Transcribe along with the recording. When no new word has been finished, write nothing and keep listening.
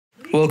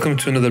Welcome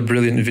to another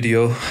brilliant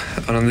video,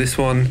 and on this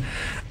one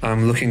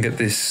I'm looking at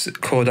this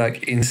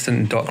Kodak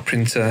instant dock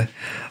printer.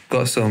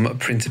 Got some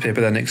printer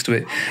paper there next to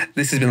it.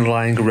 This has been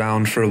lying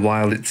around for a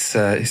while. It's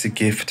a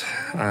gift,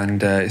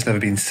 and it's never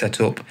been set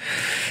up,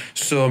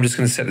 so I'm just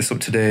going to set this up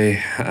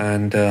today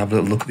and have a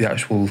little look at the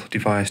actual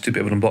device, do a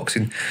bit of an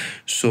unboxing.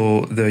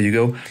 So there you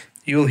go.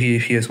 You'll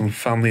hear some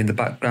family in the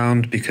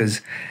background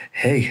because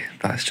hey,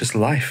 that's just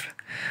life,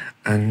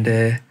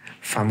 and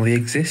family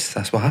exists.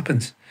 That's what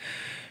happens.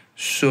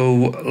 So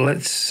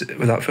let's,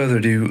 without further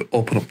ado,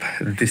 open up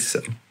this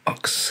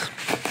box.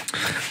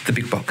 The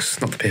big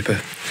box, not the paper.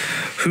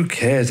 Who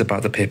cares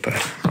about the paper?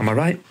 Am I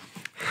right?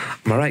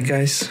 Am I right,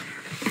 guys?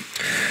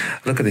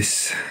 Look at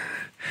this.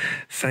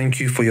 Thank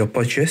you for your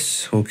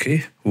purchase.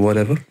 Okay,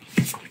 whatever.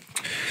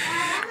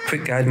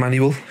 Quick guide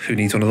manual. Who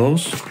needs one of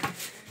those?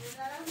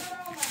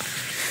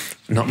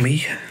 Not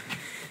me.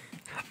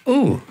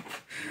 Oh,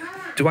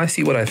 do I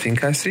see what I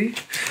think I see?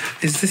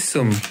 Is this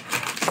some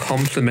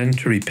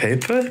complimentary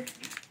paper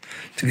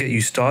to get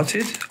you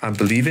started? I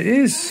believe it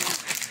is.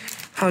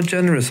 How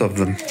generous of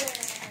them.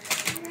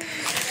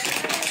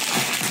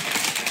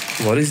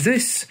 What is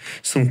this?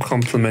 Some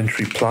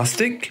complimentary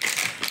plastic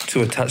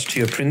to attach to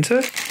your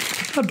printer?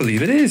 I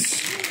believe it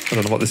is. I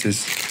don't know what this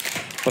is.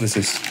 What is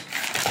this?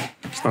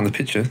 It's not in the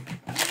picture.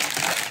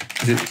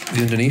 Is it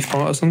the underneath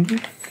part or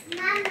something?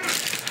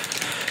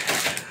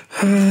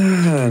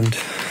 And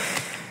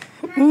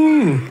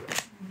ooh.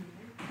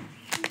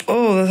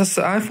 Oh, that's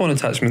the iPhone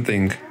attachment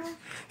thing.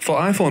 For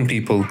iPhone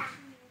people.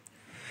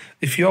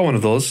 If you're one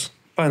of those,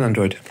 buy an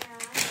Android.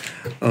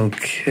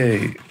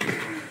 Okay.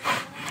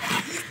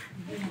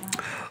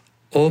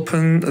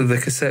 Open the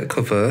cassette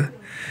cover.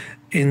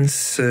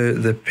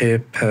 Insert the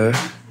paper.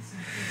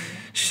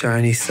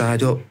 Shiny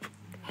side up.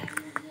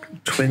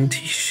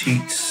 20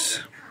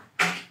 sheets.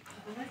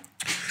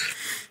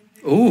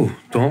 Oh,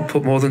 don't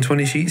put more than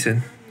 20 sheets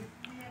in.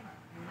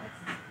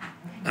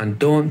 And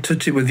don't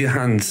touch it with your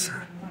hands.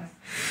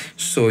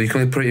 So you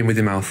can only put it in with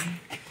your mouth.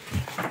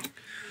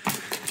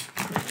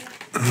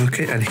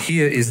 Okay, and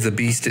here is the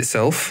beast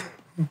itself.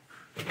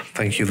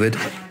 Thank you, lid.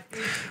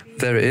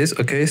 There it is.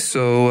 Okay,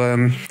 so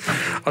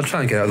I'll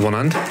try and get it out with one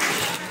hand.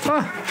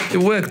 Ah, it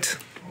worked.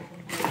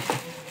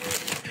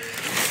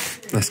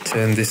 Let's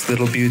turn this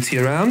little beauty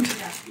around.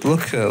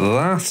 Look at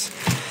that.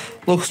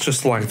 Looks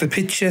just like the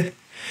picture.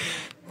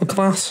 Look at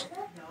that.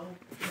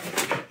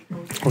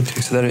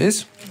 Okay, so there it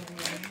is.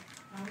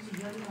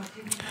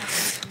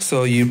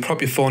 So you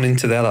prop your phone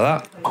into there like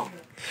that.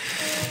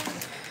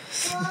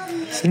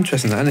 It's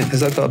interesting, that, isn't it?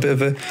 Has that got a bit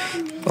of a...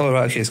 Oh,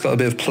 right, okay, it's got a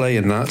bit of play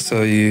in that,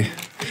 so you...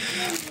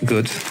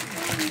 Good.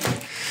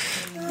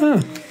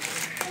 Ah.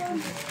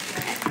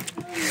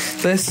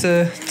 Let's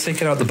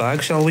take it out of the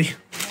bag, shall we?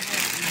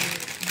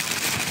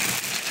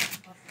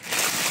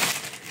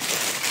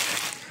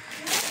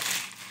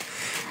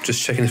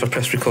 Just checking if I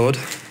pressed record,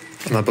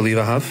 and I believe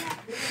I have.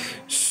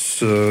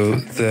 So,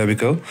 there we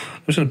go.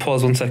 I'm just going to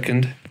pause 1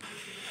 second.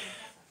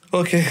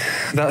 Okay,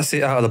 that's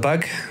it out of the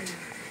bag.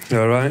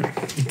 Alright.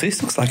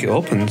 This looks like it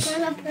opens.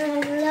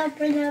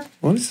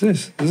 What is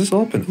this? Does this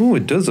open? Oh,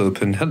 it does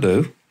open.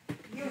 Hello.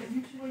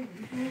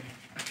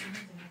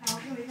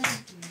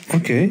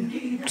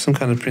 Okay, some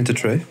kind of printer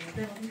tray.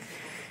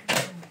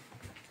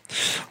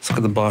 Let's look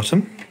at the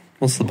bottom.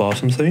 What's the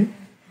bottom saying?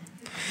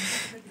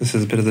 This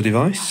is a bit of the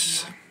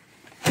device.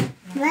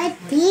 What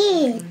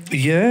is?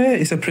 Yeah,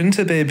 it's a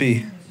printer,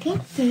 baby.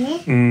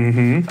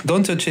 Mm-hmm.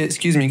 Don't touch it.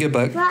 Excuse me, get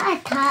back.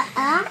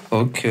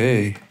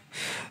 Okay.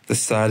 The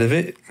side of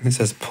it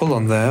says pull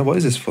on there. What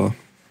is this for?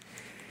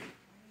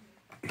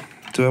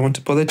 Do I want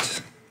to pull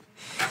it?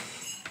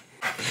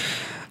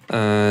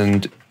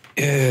 And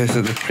yeah,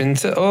 so the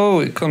printer. Oh,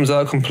 it comes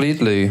out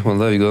completely. Well,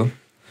 there you go.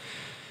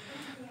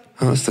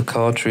 That's the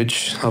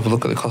cartridge. Have a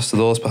look at the cost of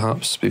those,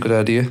 perhaps. Be a good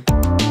idea.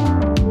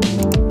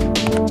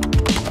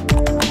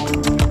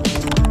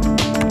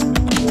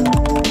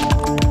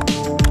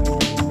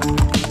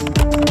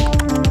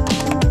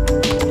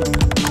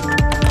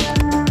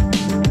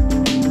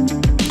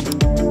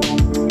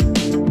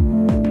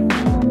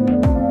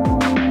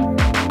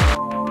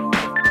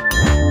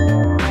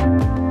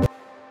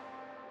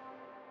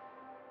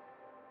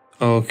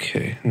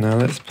 Okay, now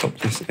let's pop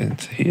this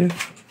into here.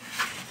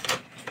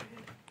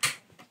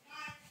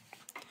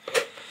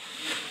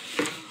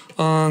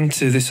 On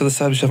to this other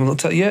side, which I haven't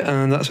looked at yet,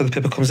 and that's where the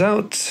paper comes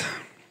out.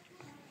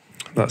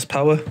 That's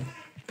power.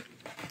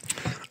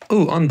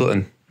 Oh, on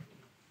button.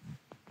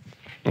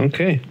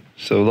 Okay,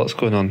 so lots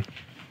going on.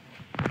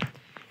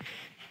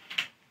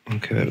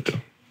 Okay, there we go.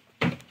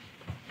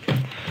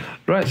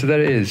 Right, so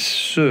there it is.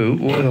 So,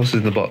 what else is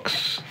in the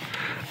box?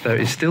 There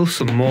is still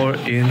some more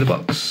in the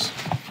box.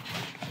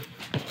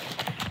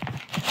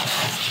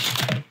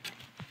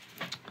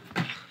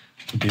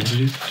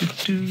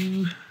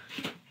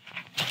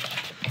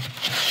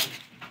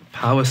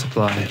 Power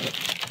supply.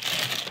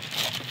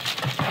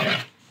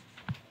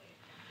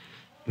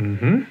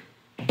 Mm-hmm.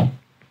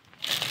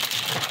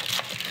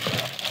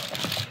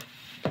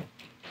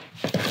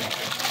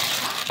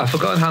 I've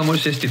forgotten how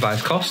much this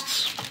device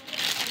costs.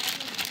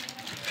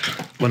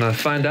 When I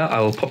find out, I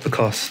will pop the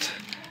cost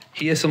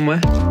here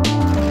somewhere.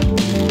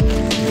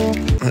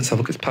 Let's have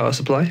a look at the power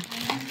supply.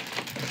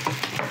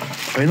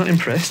 Very not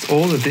impressed.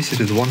 All of this is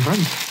with one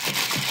hand.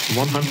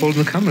 One hand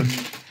holding the camera.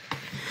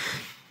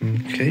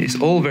 Okay, it's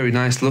all very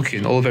nice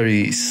looking, all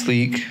very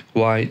sleek,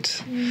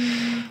 white.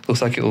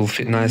 Looks like it'll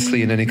fit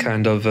nicely in any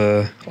kind of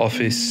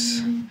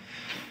office.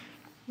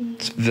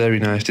 It's a very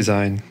nice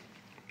design.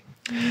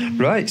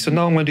 Right, so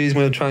now what I'm going to do is I'm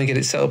going to try and get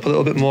it set up a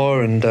little bit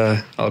more, and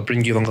I'll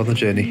bring you along on the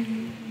journey.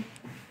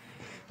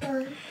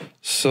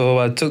 So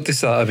I took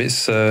this out of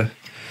its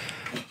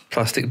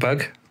plastic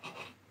bag.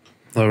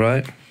 All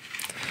right.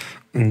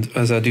 And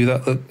as I do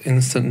that, the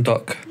instant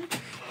dock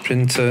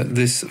printer,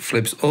 this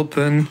flips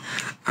open,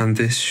 and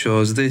this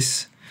shows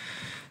this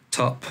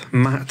top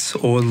matte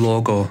or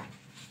logo.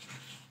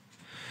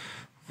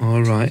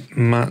 All right,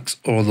 matte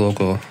or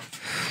logo.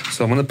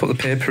 So I'm going to put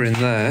the paper in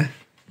there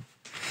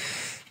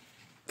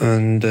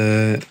and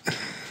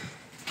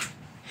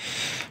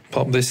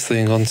pop this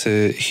thing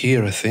onto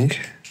here, I think.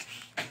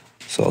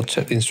 So I'll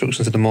check the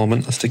instructions in a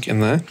moment. I'll stick it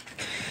in there.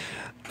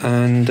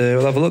 And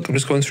we'll have a look. I'm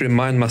just going to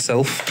remind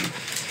myself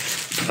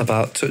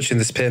about touching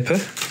this paper.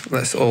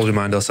 Let's all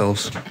remind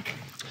ourselves.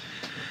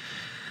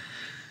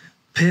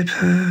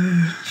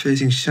 Paper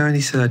facing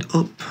shiny side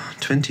up,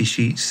 20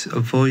 sheets.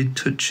 Avoid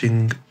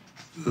touching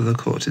the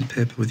coated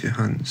paper with your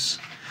hands.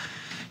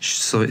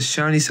 So it's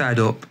shiny side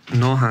up,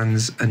 no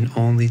hands, and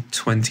only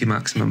 20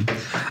 maximum.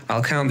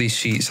 I'll count these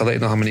sheets. I'll let you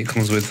know how many it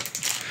comes with.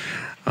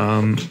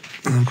 I've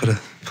got to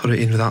put it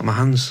in without my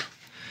hands.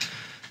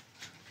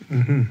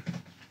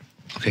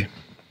 Okay.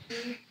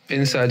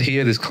 Inside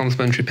here, this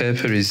complimentary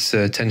paper is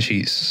 10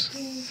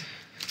 sheets.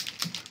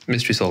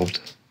 Mystery solved.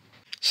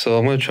 So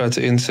I'm going to try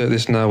to insert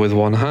this now with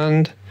one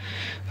hand.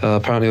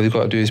 Apparently all you've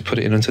got to do is put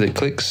it in until it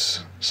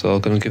clicks. So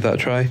I'm going to give that a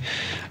try.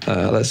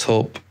 Let's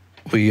hope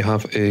we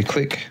have a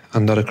click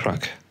and not a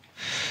crack.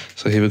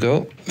 So here we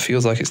go.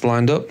 Feels like it's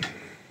lined up.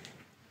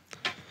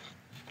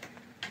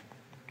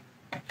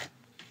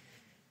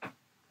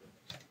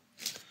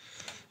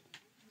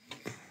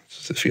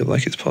 Does it feel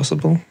like it's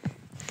possible?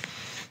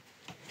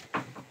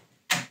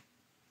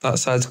 That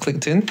side's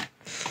clicked in,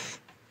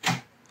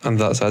 and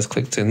that side's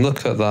clicked in.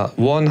 Look at that.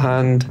 One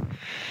hand,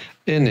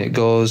 in it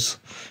goes.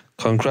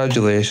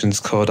 Congratulations,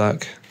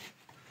 Kodak.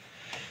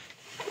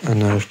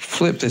 And now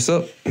flip this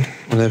up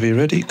whenever you're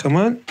ready. Come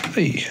on.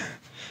 Hey.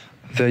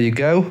 There you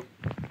go.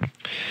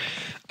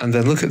 And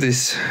then look at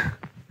this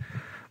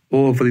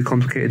overly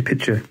complicated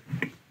picture.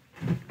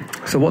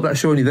 So what that's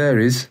showing you there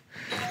is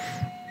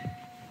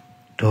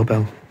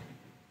doorbell.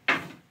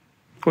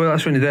 What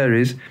that's showing you there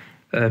is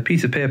a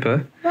piece of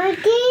paper.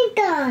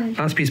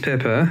 That's a piece of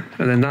paper,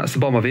 and then that's the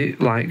bottom of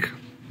it, like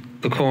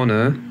the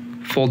corner,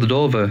 folded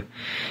over.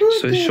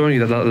 So it's showing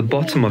you that the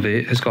bottom of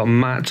it has got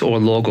matte or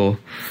logo,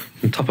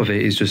 and top of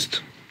it is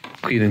just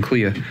clean and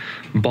clear.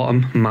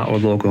 Bottom, matte or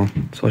logo.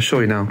 So I'll show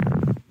you now.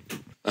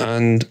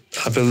 And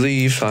I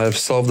believe I've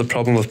solved the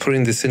problem of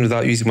putting this in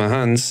without using my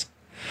hands.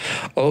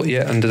 Oh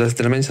yeah, and did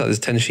I mention that there's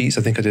 10 sheets?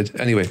 I think I did.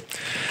 Anyway,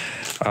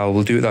 I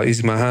will do it without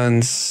using my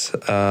hands.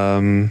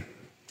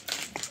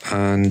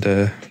 And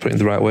put it in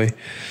the right way.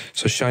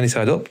 So shiny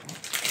side up,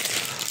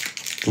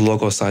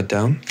 logo side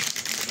down,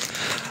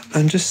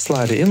 and just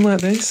slide it in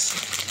like this.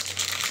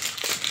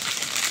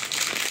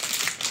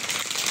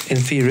 In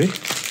theory.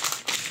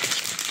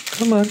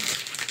 Come on.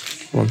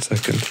 1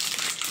 second.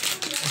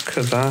 Look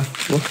at that.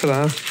 Look at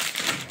that.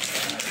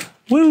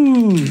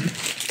 Woo!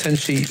 10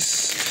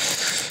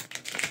 sheets.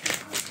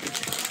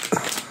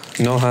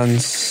 No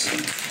hands.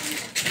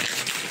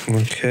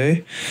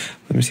 Okay.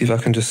 Let me see if I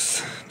can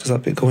just... Does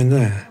that bit go in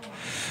there?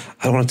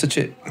 I don't want to touch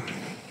it.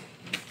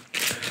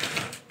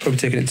 Probably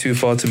taking it too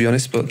far, to be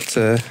honest, but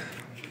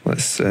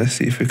let's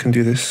see if we can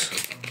do this.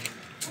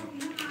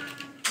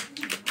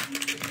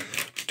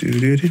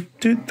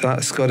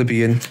 That's got to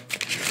be in.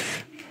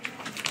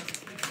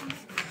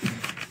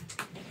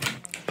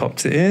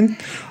 Popped it in,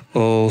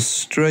 all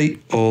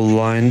straight, all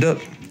lined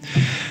up.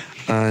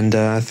 And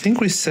I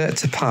think we're set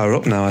to power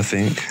up now, I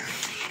think.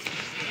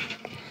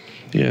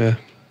 Yeah.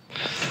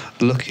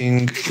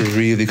 Looking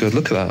really good.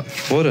 Look at that.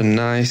 What a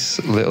nice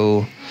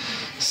little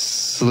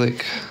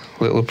slick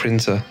little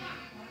printer.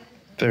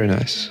 Very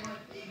nice.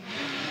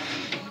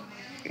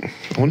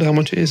 I wonder how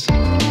much it is.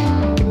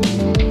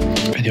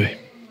 Anyway.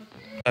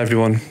 Hi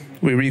everyone.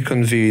 We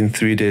reconvene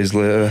 3 days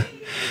later.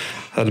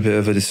 Had a bit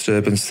of a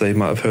disturbance. They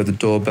might have heard the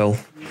doorbell.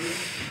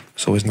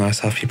 It's always nice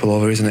to have people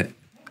over, isn't it?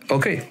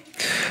 Okay.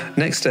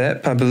 Next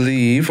step, I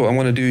believe what I'm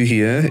going to do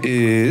here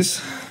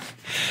is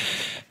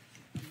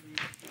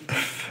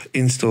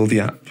install the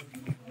app.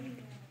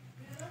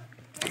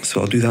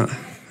 So I'll do that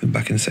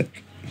back in a sec.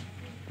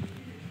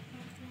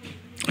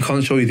 I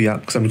can't show you the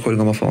app because I'm recording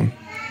on my phone.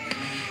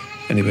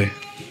 Anyway.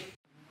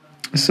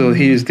 So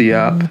here's the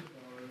app.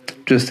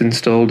 Just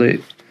installed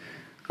it.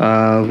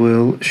 I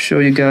will show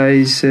you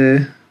guys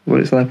what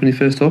it's like when you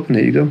first open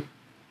it. Here you go.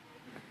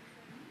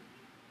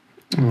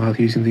 While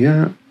using the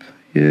app.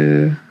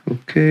 Yeah.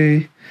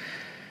 Okay.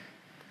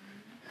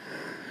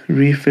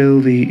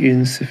 Refill the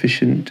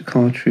insufficient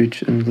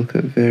cartridge and look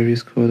at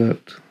various Kodak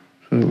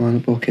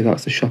lineup. Okay,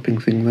 that's the shopping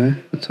thing there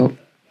at the top.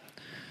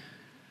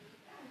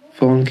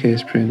 Phone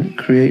case print.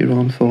 Create your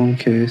own phone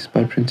case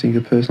by printing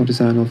a personal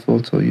design or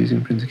photo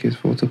using printer case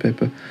photo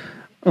paper.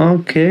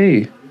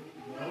 Okay.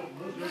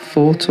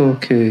 Photo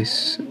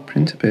case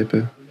printer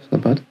paper. It's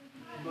not bad.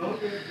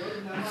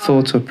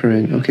 Photo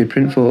print. Okay,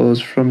 print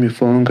photos from your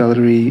phone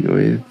gallery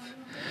with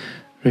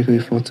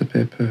regular photo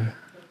paper.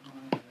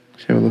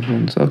 Share all other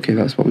ones. Okay,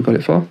 that's what we got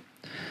it for.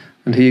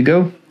 And here you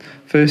go.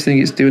 First thing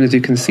it's doing, as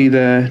you can see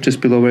there,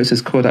 just below where it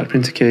says Kodak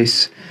printer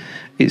case,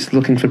 it's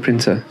looking for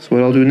printer. So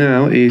what I'll do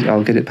now is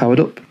I'll get it powered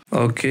up.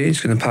 Okay,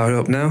 just going to power it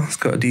up now. It's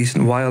got a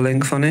decent wire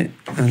length on it,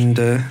 and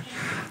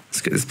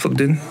let's get this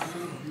plugged in.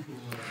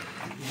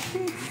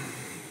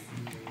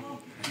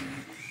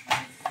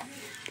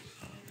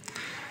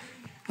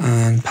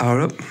 And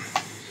power up.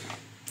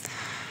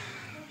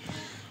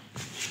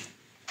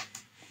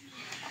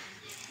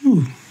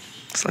 Ooh,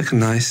 it's like a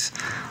nice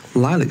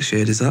lilac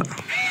shade, is that?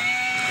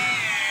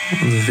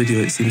 On the video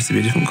it seems to be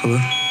a different colour.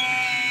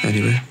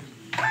 Anyway.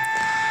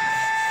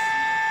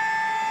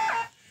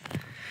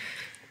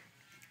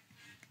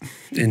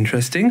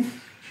 Interesting.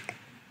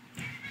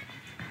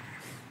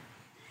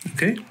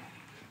 Okay.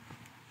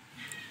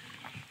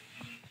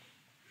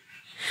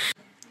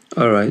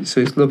 Alright, so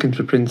it's looking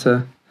for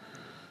printer.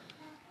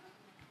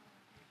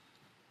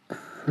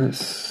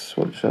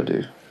 What should I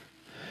do?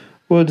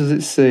 What does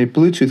it say?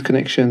 Bluetooth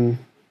connection.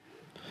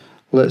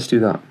 Let's do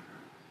that.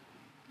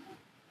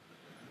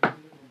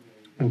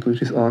 And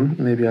Bluetooth on.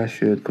 Maybe I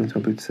should go into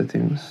my Bluetooth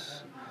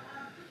settings.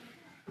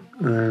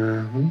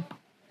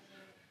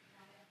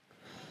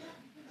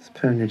 Let's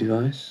pair on your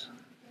device.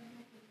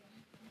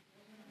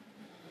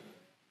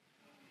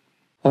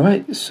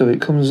 Alright, so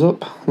it comes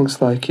up.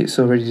 Looks like it's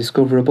already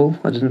discoverable.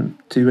 I didn't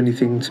do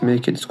anything to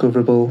make it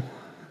discoverable.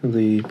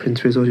 The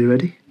printer is already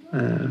ready.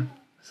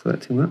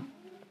 Selecting that.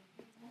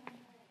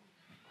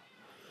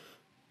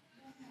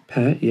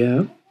 Pair,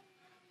 yeah.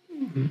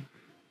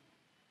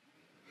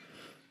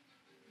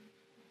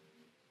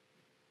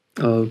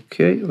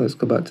 Okay, let's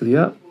go back to the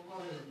app.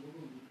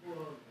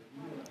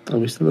 Are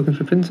we still looking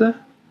for printer?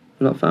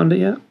 We've not found it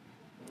yet?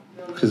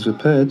 Because we're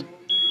paired.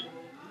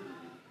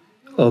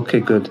 Okay,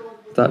 good.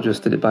 That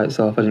just did it by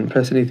itself. I didn't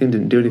press anything,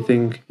 didn't do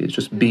anything. It's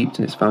just beeped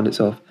and it's found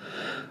itself.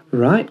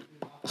 Right,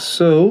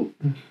 so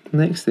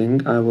next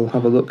thing I will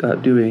have a look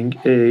at doing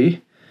a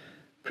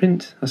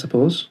print, I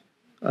suppose.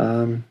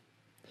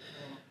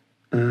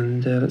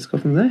 Let's go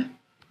from there.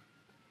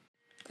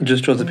 It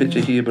just draws a picture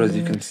here, but as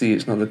you can see,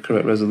 it's not the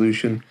correct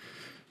resolution,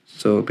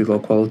 so it'll be low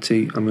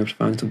quality. I'm going to have to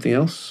find something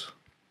else.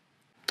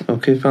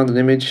 Okay, found an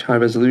image, high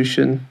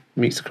resolution,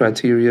 meets the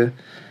criteria,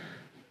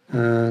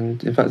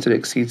 and in fact it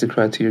exceeds the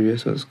criteria,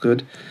 so that's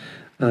good.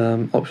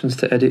 Options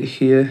to edit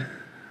here,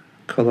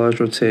 collage,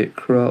 rotate,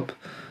 crop.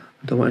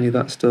 I don't want any of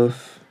that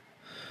stuff,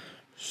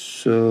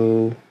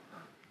 so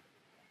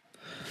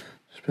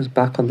just press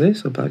back on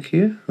this or back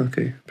here.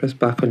 Okay, press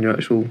back on your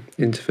actual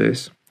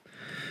interface.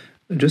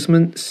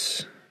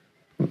 Adjustments,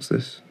 what's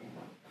this?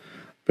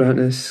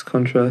 Brightness,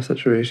 contrast,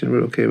 saturation,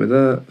 we're okay with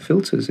that.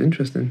 Filters,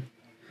 interesting.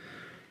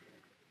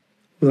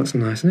 Well, that's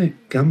nice, isn't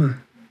it? Gamma.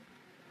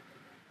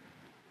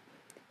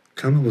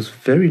 Gamma was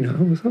very nice.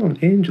 Oh, was that on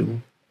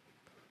Angel?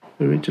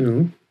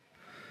 Original.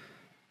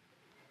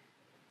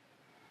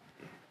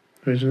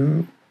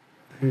 Original.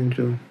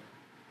 Angel.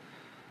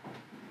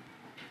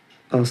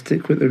 I'll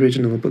stick with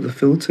original, but the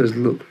filters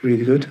look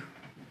really good.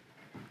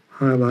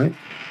 Highlight.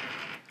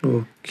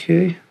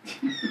 Okay.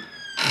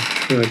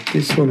 Try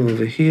this one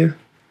over here.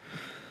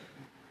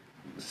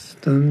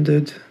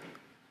 Standard.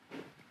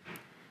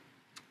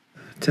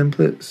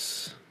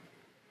 Templates.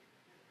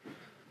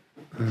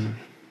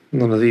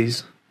 None of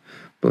these,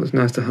 but it's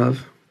nice to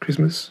have.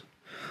 Christmas.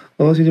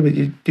 Oh, so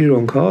you do your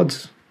own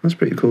cards. That's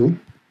pretty cool.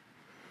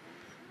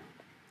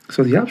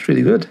 So the app's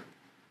really good.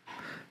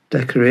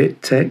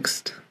 Decorate,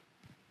 text,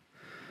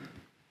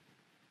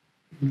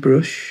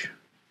 brush,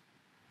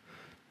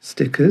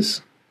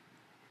 stickers.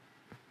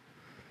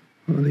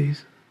 What are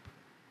these?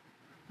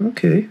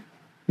 Okay,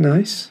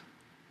 nice.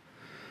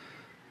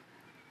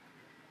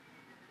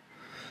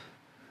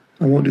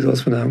 I won't do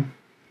those for now.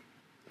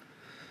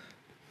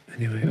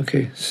 Anyway,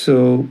 okay,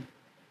 so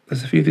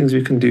there's a few things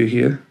we can do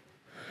here.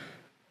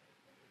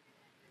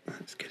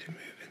 Let's get it moving.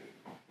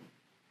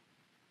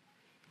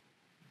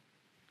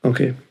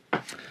 Okay,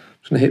 I'm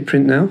just going to hit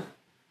print now.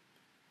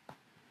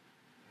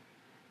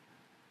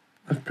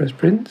 I've pressed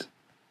print.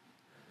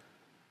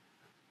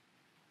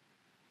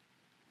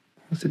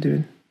 What's it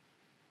doing?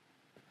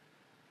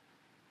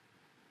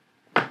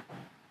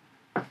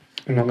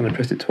 I'm not going to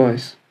press it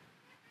twice.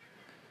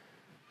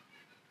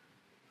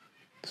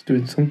 It's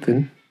doing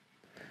something.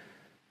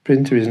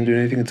 Printer isn't doing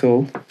anything at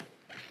all.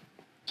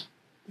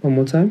 One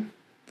more time.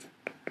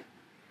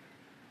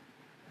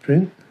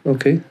 Print.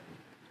 Okay.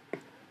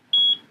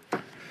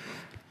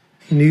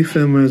 New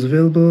firmware is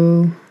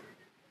available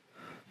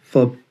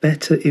for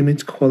better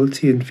image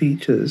quality and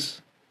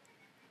features.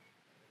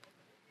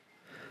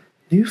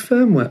 New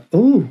firmware.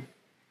 Oh,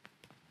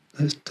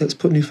 let's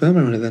put new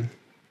firmware on it then.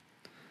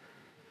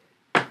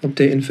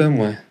 Updating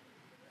firmware.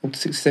 Up to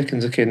 6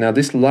 seconds. Okay, now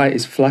this light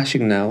is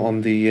flashing now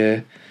on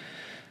the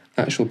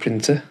actual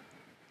printer.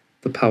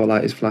 The power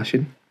light is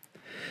flashing.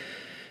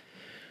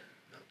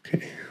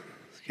 Okay,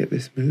 let's get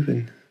this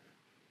moving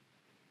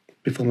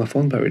before my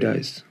phone battery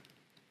dies.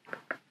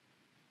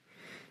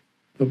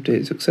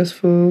 Update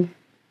successful.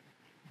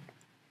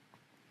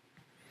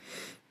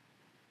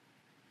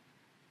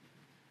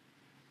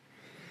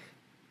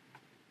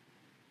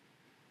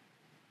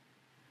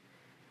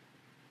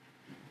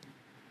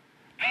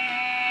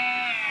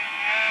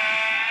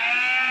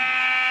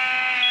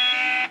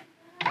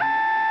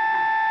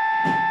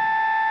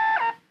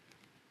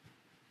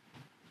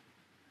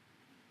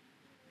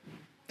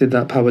 Did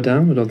that power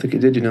down? I don't think it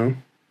did, you know.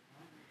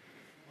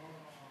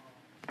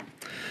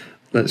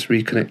 Let's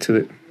reconnect to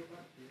it.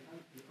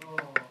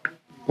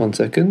 1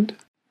 second.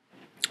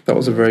 That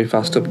was a very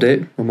fast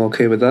update. I'm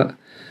okay with that.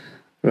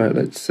 Right,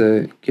 let's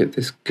get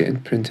this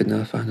getting printed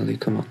now finally.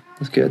 Come on,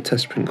 let's get a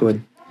test print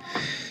going.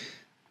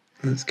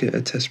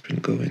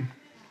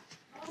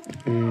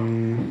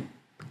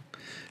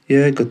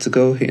 Yeah, good to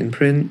go. Hitting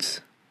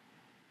print.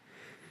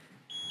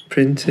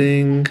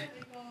 Printing.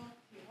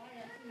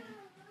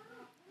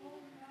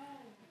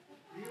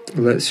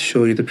 Let's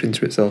show you the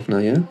printer itself now,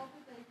 yeah?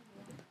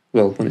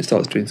 Well, when it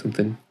starts doing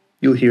something.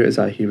 You'll hear it as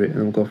I hear it,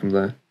 and we'll go from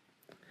there.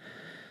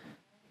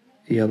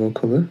 Yellow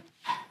colour.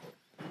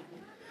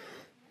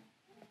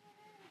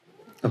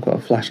 I've got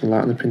a flashing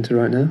light on the printer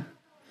right now.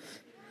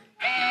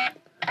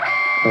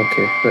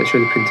 Okay, let's show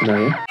the printer now,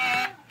 yeah?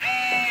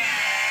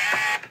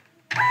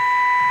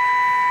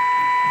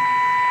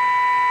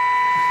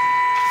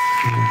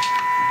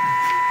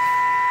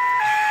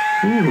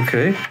 Ooh,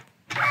 okay.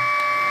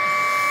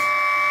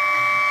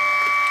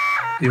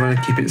 You want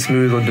to keep it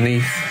smooth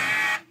underneath.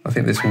 I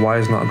think this wire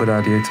is not a good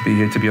idea to be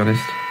here, to be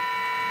honest.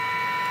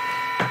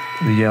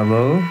 The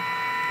yellow,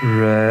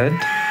 red.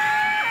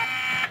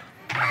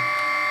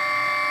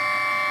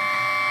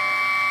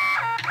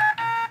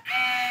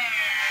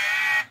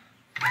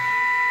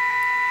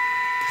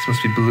 This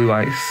must be blue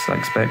ice, I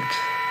expect.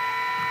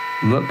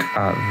 Look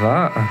at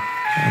that.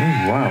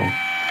 Oh, wow.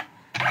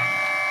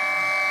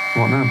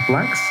 What now?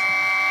 Blacks?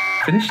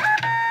 Finished?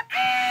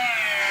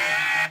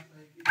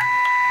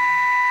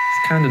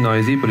 It's kind of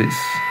noisy, but it's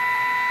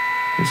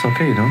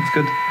okay, you know, it's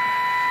good.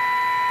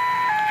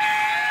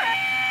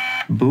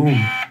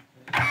 Boom.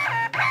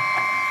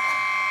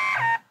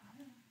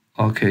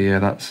 Okay, yeah,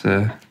 that's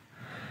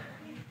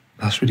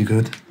really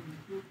good.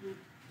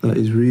 That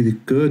is really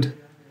good.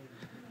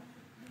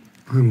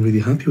 I'm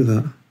really happy with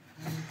that.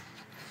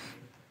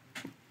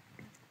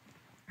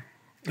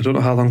 I don't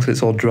know how long till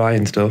it's all dry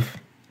and stuff,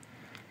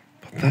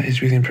 but that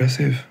is really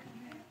impressive.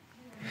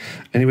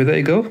 Anyway, there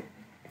you go.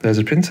 There's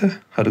a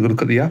printer. Had a good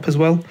look at the app as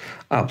well.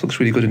 App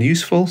looks really good and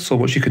useful. So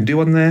much you can do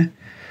on there.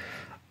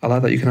 I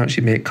like that you can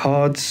actually make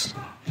cards,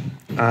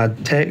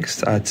 add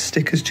text, add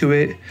stickers to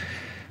it,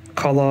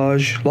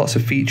 collage, lots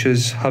of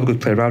features. Have a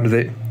good play around with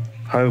it.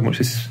 However much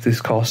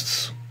this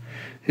costs,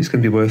 it's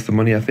going to be worth the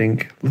money, I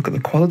think. Look at the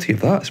quality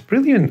of that. It's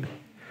brilliant.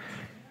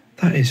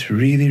 That is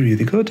really,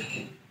 really good.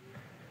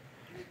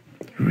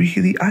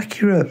 Really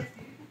accurate.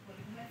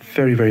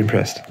 Very, very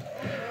impressed.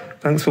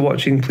 Thanks for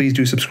watching. Please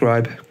do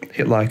subscribe.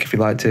 Hit like if you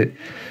liked it.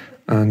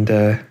 And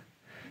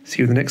see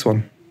you in the next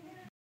one.